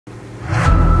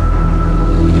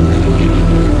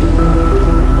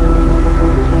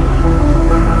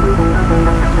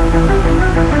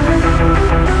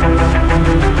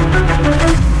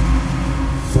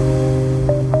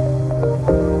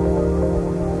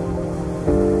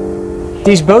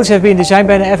These boats have been designed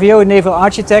by an FAO naval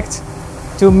architect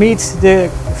to meet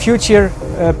the future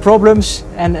problems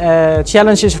and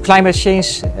challenges of climate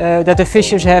change that the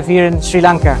fishers have here in Sri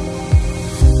Lanka.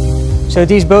 So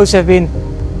these boats have been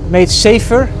made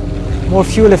safer, more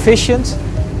fuel efficient,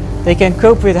 they can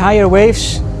cope with higher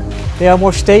waves, they are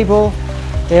more stable,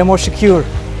 they are more secure.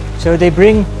 So they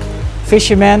bring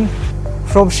fishermen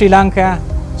from Sri Lanka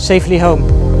safely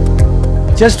home.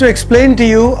 Just to explain to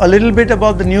you a little bit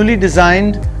about the newly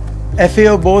designed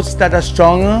FAO boats that are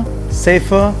stronger,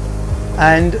 safer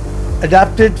and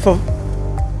adapted for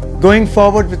going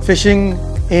forward with fishing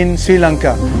in Sri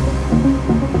Lanka.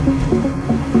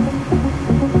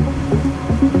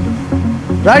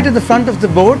 Right at the front of the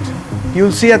boat,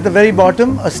 you'll see at the very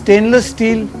bottom a stainless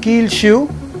steel keel shoe.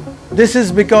 This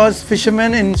is because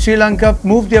fishermen in Sri Lanka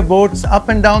move their boats up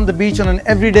and down the beach on an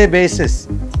everyday basis.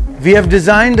 We have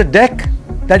designed a deck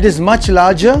that is much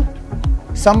larger.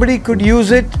 Somebody could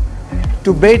use it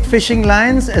to bait fishing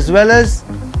lines, as well as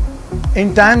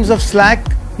in times of slack,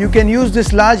 you can use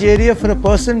this large area for a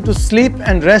person to sleep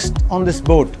and rest on this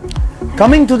boat.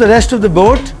 Coming to the rest of the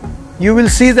boat, you will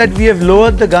see that we have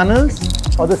lowered the gunnels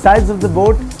or the sides of the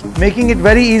boat, making it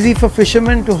very easy for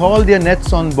fishermen to haul their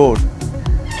nets on board.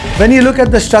 When you look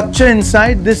at the structure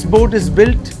inside, this boat is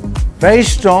built very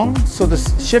strong, so the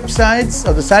ship sides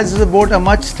or the sides of the boat are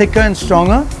much thicker and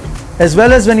stronger. As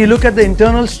well as when you look at the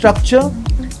internal structure,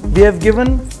 we have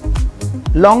given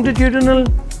longitudinal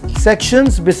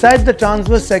sections beside the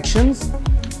transverse sections,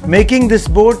 making this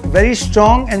boat very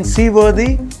strong and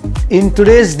seaworthy in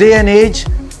today's day and age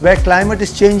where climate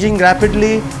is changing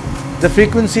rapidly. The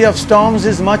frequency of storms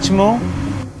is much more.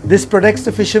 This protects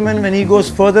the fisherman when he goes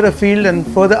further afield and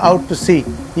further out to sea.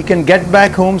 He can get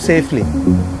back home safely.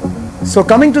 So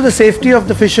coming to the safety of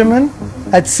the fishermen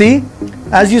at sea,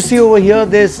 as you see over here,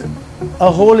 there's a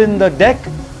hole in the deck.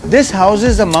 This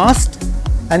houses a mast,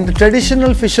 and the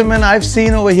traditional fishermen I've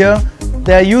seen over here,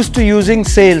 they are used to using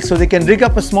sails, so they can rig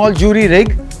up a small jury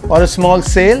rig or a small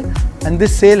sail, and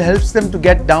this sail helps them to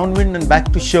get downwind and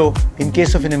back to shore in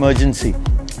case of an emergency.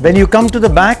 When you come to the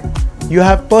back, you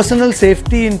have personal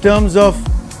safety in terms of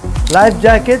life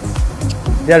jackets,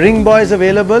 there are ring buoys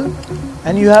available,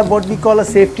 and you have what we call a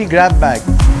safety grab bag.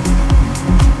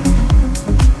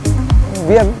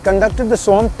 We have conducted the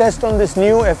swamp test on this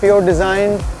new FAO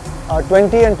designed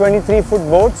 20 and 23 foot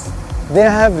boats. They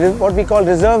have what we call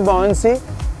reserve buoyancy,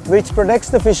 which protects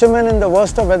the fishermen in the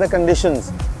worst of weather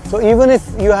conditions. So even if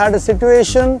you had a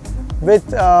situation with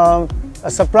a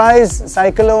surprise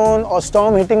cyclone or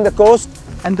storm hitting the coast,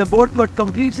 and the boat got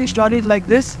completely started like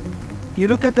this, you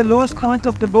look at the lowest point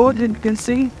of the boat and you can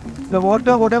see the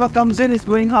water, whatever comes in, is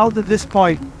going out at this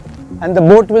point. And the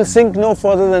boat will sink no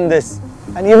further than this.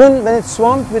 And even when it's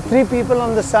swamped with 3 people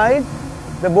on the side,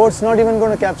 the boat's not even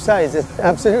going to capsize. It's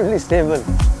absolutely stable.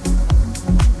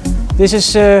 This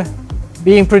is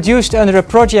being produced under a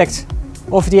project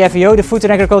of the FAO, the Food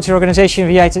and Agriculture Organization of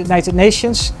the United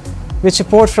Nations, with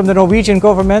support from the Norwegian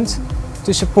government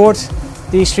to support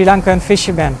the Sri Lankan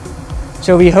fishermen.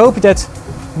 So we hope that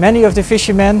many of the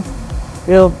fishermen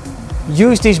will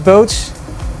use these boats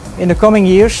in the coming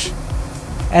years,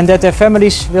 and that their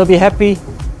families will be happy,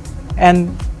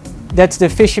 and that the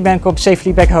fishermen come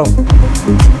safely back home.